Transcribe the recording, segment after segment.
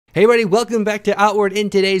Hey everybody, welcome back to Outward. In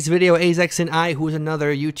today's video, Azex and I, who is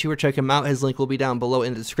another YouTuber, check him out, his link will be down below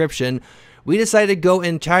in the description. We decided to go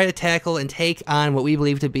and try to tackle and take on what we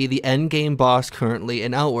believe to be the endgame boss currently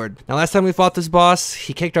in Outward. Now last time we fought this boss,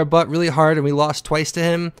 he kicked our butt really hard and we lost twice to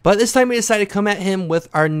him. But this time we decided to come at him with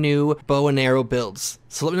our new bow and arrow builds.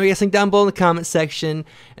 So let me know what you guys think down below in the comment section,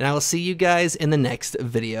 and I will see you guys in the next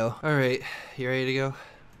video. Alright, you ready to go?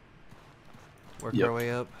 Work our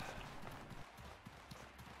way up.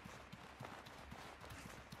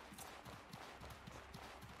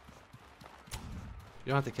 You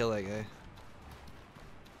don't have to kill that guy.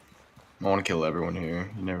 I want to kill everyone here.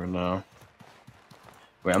 You never know.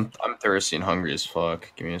 Wait, I'm thirsty and hungry as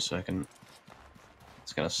fuck. Give me a second.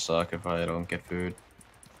 It's gonna suck if I don't get food.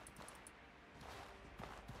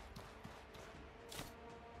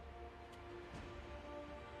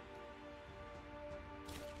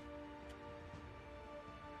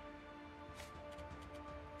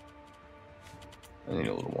 I need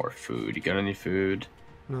a little more food. You got any food?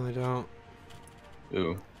 No, I don't.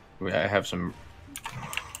 Ooh. Wait, I have some...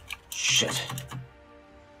 Shit.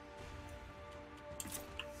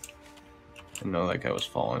 I know that guy was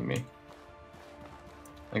following me.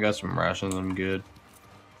 I got some rations, I'm good.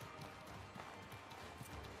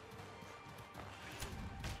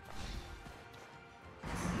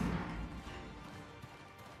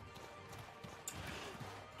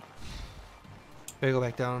 Okay, go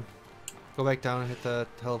back down. Go back down and hit the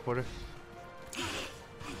teleporter.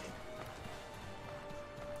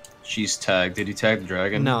 She's tagged. Did he tag the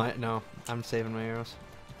dragon? No, no. I'm saving my arrows.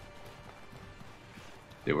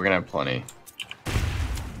 Dude, we're gonna have plenty.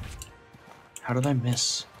 How did I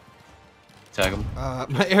miss? Tag him.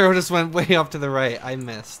 My arrow just went way off to the right. I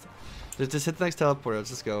missed. Just hit the next teleporter. Let's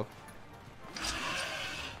just go.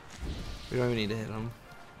 We don't even need to hit him.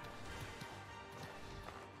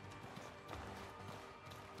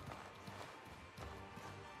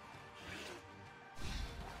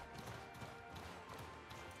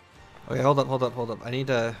 Okay, hold up. I need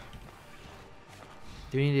to...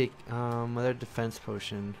 Do we need a, another defense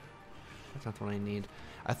potion? That's not the one I need.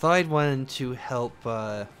 I thought I'd wanted to help,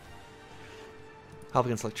 help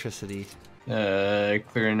against electricity.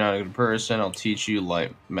 Clearly not a good person. I'll teach you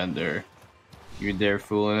Light Mender. You dare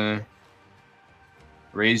fooling?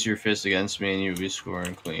 Raise your fist against me and you'll be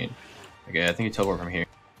scoring clean. Okay, I think you teleport from here.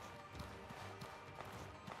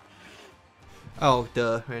 Oh,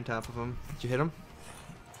 duh. Right on top of him. Did you hit him?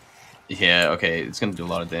 Yeah, okay, it's gonna do a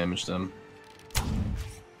lot of damage to them.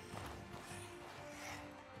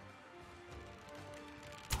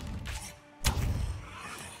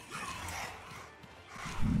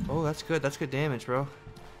 Oh, that's good. That's good damage, bro.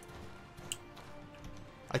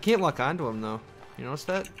 I can't lock onto him, though. You notice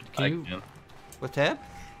that? Can you? With tab?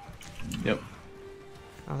 Yep.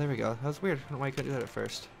 Oh, there we go. That was weird. I don't know why I couldn't do that at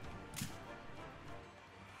first.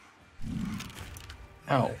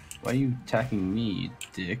 Ow. Why are you attacking me, you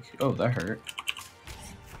dick? Oh, that hurt.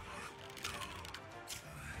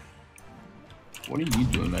 What are you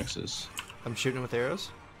doing, Nexus? I'm shooting him with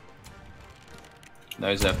arrows. Now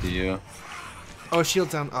he's after you. Oh,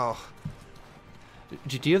 shield down. Oh.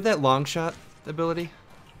 Do you have that long shot ability?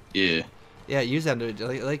 Yeah. Yeah, use that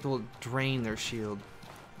to like will drain their shield.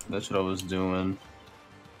 That's what I was doing.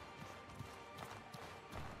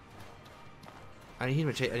 I need him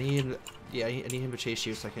to chase. I need him. Yeah, I need him to chase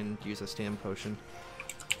you so I can use a stam potion.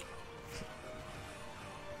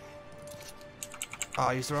 Oh,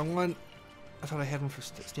 I used the wrong one. I thought I had one for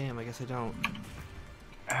stam. I guess I don't.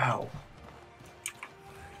 Ow.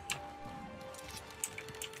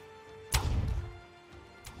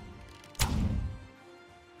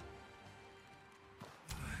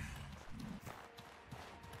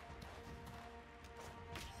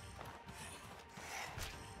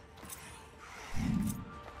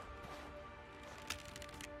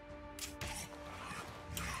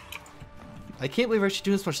 I can't believe we're actually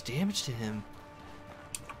doing this much damage to him.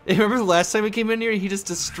 Remember the last time we came in here and he just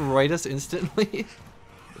destroyed us instantly?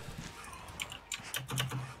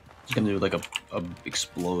 He's gonna do like a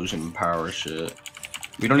explosion power shit.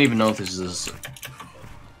 We don't even know if this is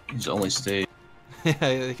his only stage. Yeah,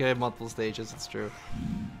 they could have multiple stages, it's true.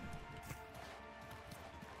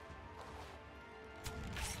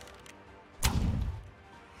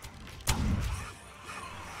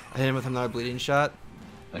 I hit him with another bleeding shot.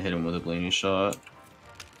 I hit him with a bleeding shot.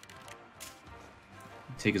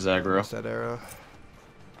 Take his aggro. What's that arrow?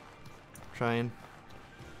 Trying.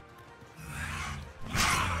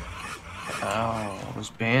 Ow, I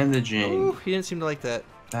was bandaging. Ooh, he didn't seem to like that.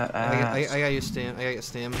 That I ass. got you stam. I got you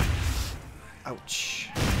stam. Ouch.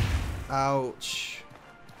 Ouch.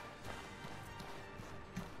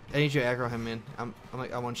 I need you to aggro him, man. I'm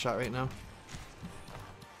like on one shot right now.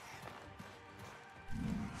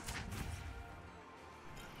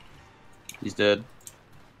 He's dead.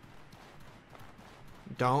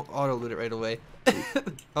 Don't auto loot it right away.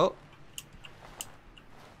 Oh.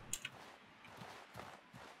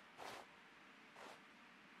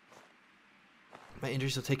 My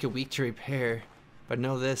injuries will take a week to repair, but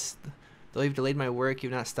know this: though you've delayed my work,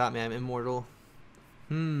 you've not stopped me. I'm immortal.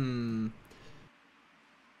 Go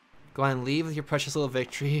on, leave with your precious little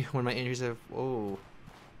victory when my injuries have. Whoa. Do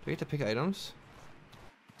we have to pick items?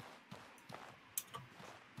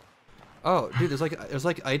 Oh, dude, there's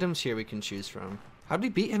like items here we can choose from. How did we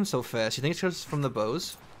beat him so fast? You think it's just from the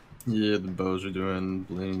bows? Yeah, the bows are doing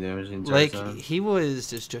bleeding damage the entire Like time. he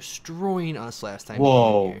was just destroying us last time.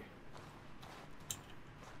 Whoa. He came here.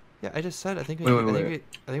 Yeah, I just said I think we. Wait.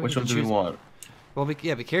 I think Which we one can do we choose. want? Well, be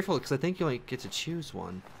careful because I think you only get to choose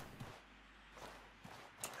one.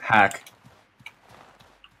 Hack.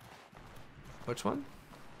 Which one?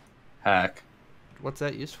 Hack. What's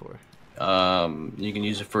that used for? You can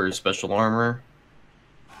use it for special armor.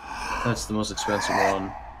 That's the most expensive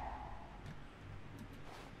one.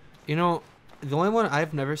 You know, the only one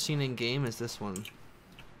I've never seen in game is this one.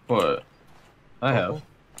 What? I Purple? have.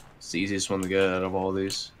 It's the easiest one to get out of all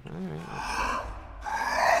these. Alright.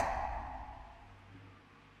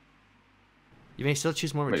 You may still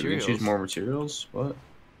choose more Wait, we materials. can choose more materials? What?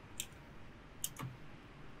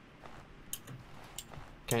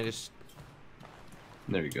 Can I just...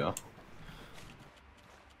 There we go.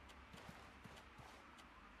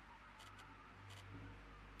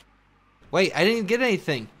 Wait, I didn't get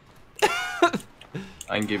anything.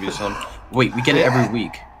 I can give you some. Wait, we get it every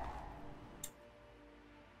week.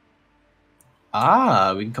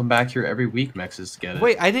 Ah, we can come back here every week, Mexes, to get it.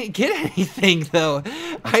 Wait, I didn't get anything, though.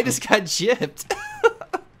 I just got gypped.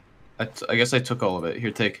 I guess I took all of it.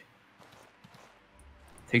 Here, take.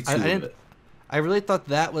 Take two of it. I really thought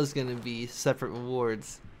that was going to be separate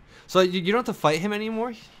rewards. So you don't have to fight him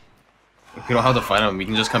anymore? If we don't have to fight him, we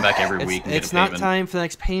can just come back every week and It's get a not payment. time for the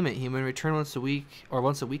next payment. Human return once a week, or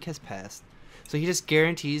once a week has passed. So he just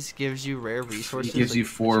gives you rare resources. He gives like you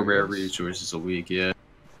 4 rare materials. resources a week, yeah.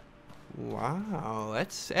 Wow,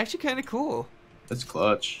 that's actually kind of cool. That's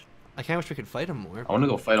clutch. I kind of wish we could fight him more. I want to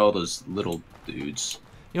go fight all those little dudes.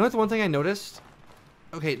 You know what? The one thing I noticed.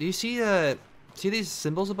 Okay, do you see these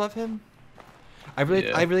symbols above him? I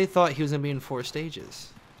really thought he was gonna be in 4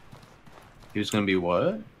 stages. He was gonna be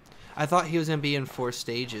what? I thought he was gonna be in 4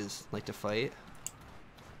 stages, like to fight.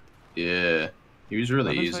 Yeah, he was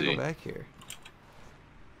really What if I easy. go back here?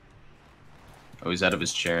 Oh, he's out of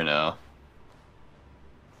his chair now.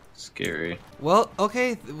 Scary. Well,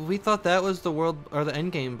 okay, we thought that was the world or the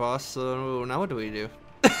endgame boss. So now what do we do?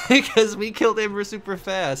 Because we killed him super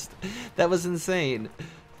fast. That was insane.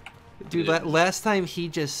 Dude, Yeah. last time he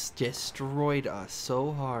just destroyed us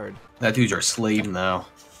so hard. That dude's our slave now.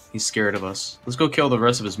 He's scared of us. Let's go kill the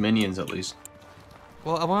rest of his minions at least.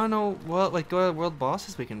 Well, I want to know what go to world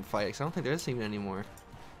bosses we can fight. 'Cause I don't think there's even anymore.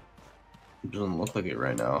 It doesn't look like it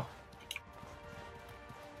right now.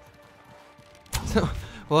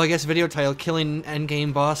 Well, I guess video title: killing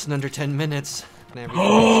endgame boss in under 10 minutes. And everything.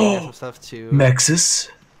 Got some stuff too. Mexis?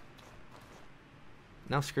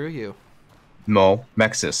 Now screw you. No,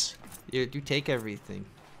 Mexis. You take everything.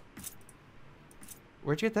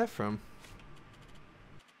 Where'd you get that from?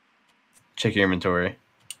 Check your inventory.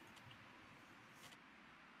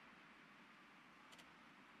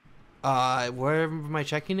 Where am I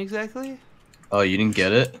checking exactly? Oh, you didn't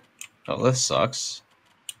get it? Oh, that sucks.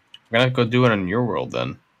 We're gonna have to go do it in your world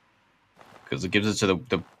then. Because it gives it to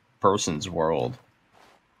the person's world.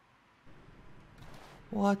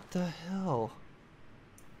 What the hell?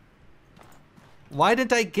 Why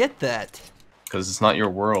didn't I get that? Because it's not your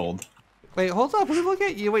world. Wait, hold up. Let me look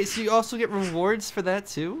at you. Wait, so you also get rewards for that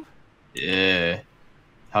too? Yeah.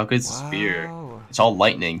 How good's the spear? Wow. It's all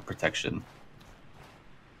lightning protection.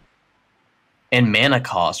 And mana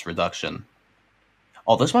cost reduction.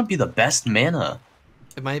 Oh, this might be the best mana.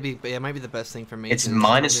 It might be. Yeah, it might be the best thing for me. It's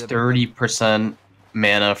minus 30%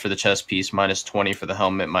 mana for the chest piece, minus 20 for the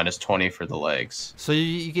helmet, minus 20 for the legs. So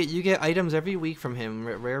you get items every week from him,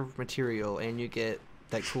 rare material, and you get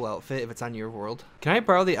that cool outfit if it's on your world. Can I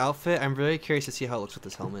borrow the outfit? I'm really curious to see how it looks with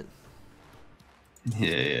this helmet.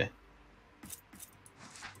 Yeah.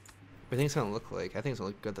 What do you think it's gonna look like? I think it's gonna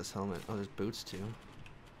look good. This helmet. Oh, there's boots too.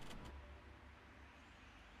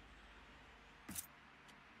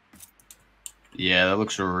 Yeah, that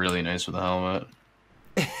looks really nice with the helmet.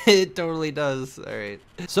 It totally does. Alright.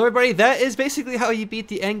 So everybody, that is basically how you beat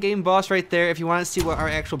the endgame boss right there. If you want to see what our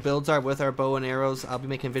actual builds are with our bow and arrows, I'll be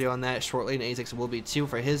making a video on that shortly, and Azex will be too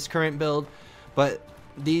for his current build. But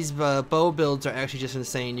these bow builds are actually just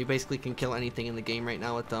insane. You basically can kill anything in the game right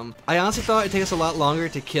now with them. I honestly thought it'd take us a lot longer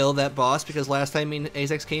to kill that boss because last time me and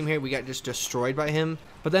Azex came here, we got just destroyed by him.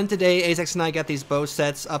 But then today, Azex and I got these bow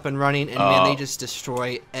sets up and running, and man, they just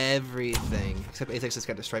destroy everything. Except Azex just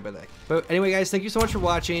got destroyed by that. But anyway, guys, thank you so much for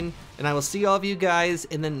watching, and I will see all of you guys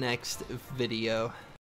in the next video.